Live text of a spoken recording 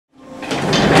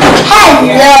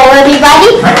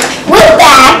everybody, we're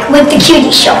back with the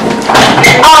Cutie show.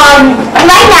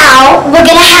 Right now we're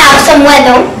gonna have some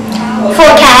weather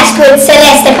forecast with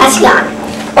Celeste and Pasian.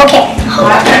 Okay,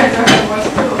 hold on.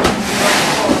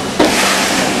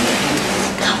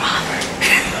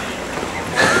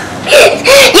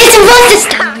 You're supposed to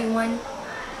stop. Everyone,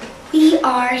 we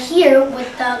are here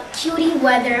with the Cutie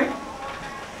weather.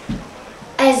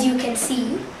 As you can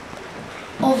see,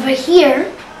 over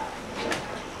here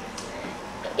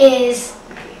is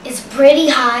pretty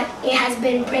hot. It has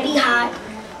been pretty hot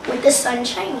with the sun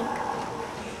shining.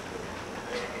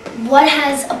 What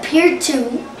has appeared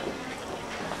to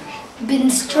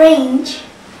been strange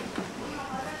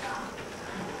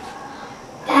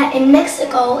that in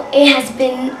Mexico it has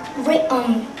been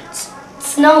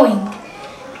snowing,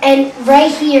 and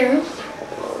right here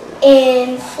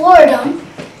in Florida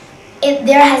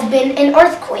there has been an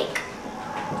earthquake.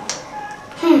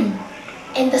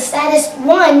 And the saddest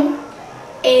one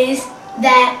is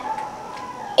that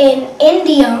in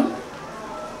India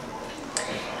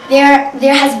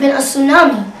there has been a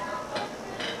tsunami.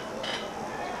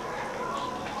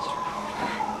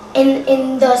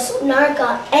 In the Sri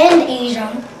Lanka and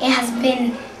Asia there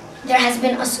has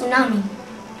been a tsunami.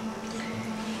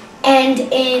 And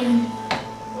in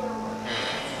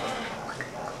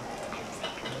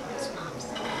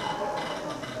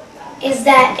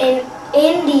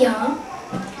India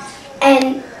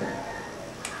and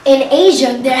in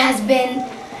Asia there has been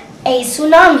a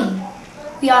tsunami.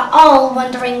 We are all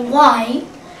wondering why.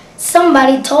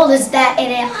 Somebody told us that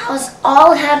it has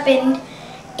all happened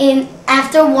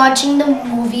after watching the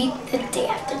movie The Day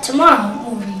After Tomorrow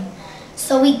movie.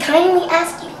 So we kindly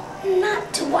ask you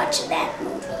not to watch that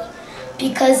movie,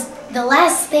 because the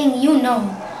last thing you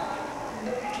know,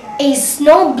 a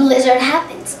snow blizzard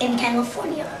happens in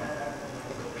California.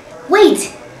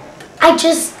 Wait, I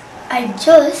just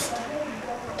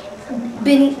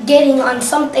been getting on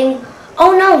something.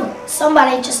 Oh no,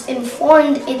 somebody just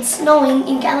informed it's snowing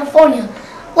in California.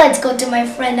 Let's go to my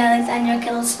friend Alexandra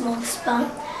Kettle Smoke Spell.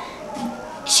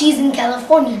 She's in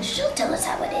California. She'll tell us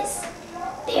how it is.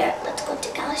 There, let's go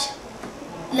to California.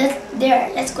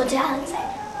 Let's go to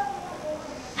Alexandra.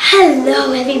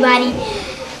 Hello everybody.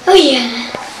 Oh yeah,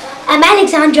 I'm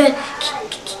Alexandra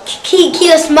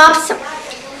Kettle Smoke.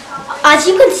 As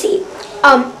you can see,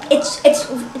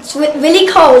 it's really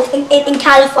cold in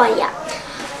California.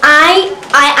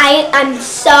 I am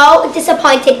so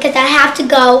disappointed because I have to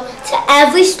go to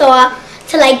every store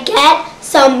to get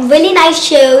some really nice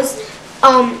shoes,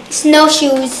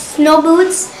 snowshoes, snow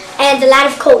boots, and a lot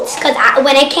of coats. Because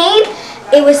when I came,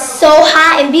 it was so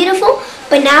hot and beautiful,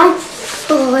 but now,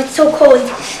 oh, it's so cold.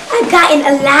 I've gotten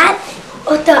a lot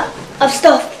of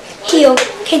stuff here.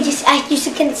 As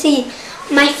you can see,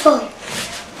 my phone.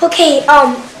 Okay,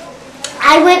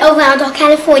 I went around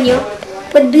California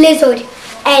with blizzard,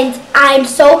 and I'm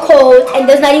so cold, and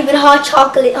there's not even hot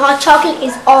chocolate. Hot chocolate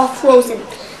is all frozen.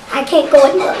 I can't go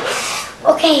anywhere.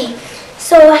 Okay,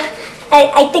 so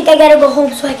I think I gotta go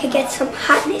home so I can get some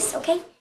hotness, okay?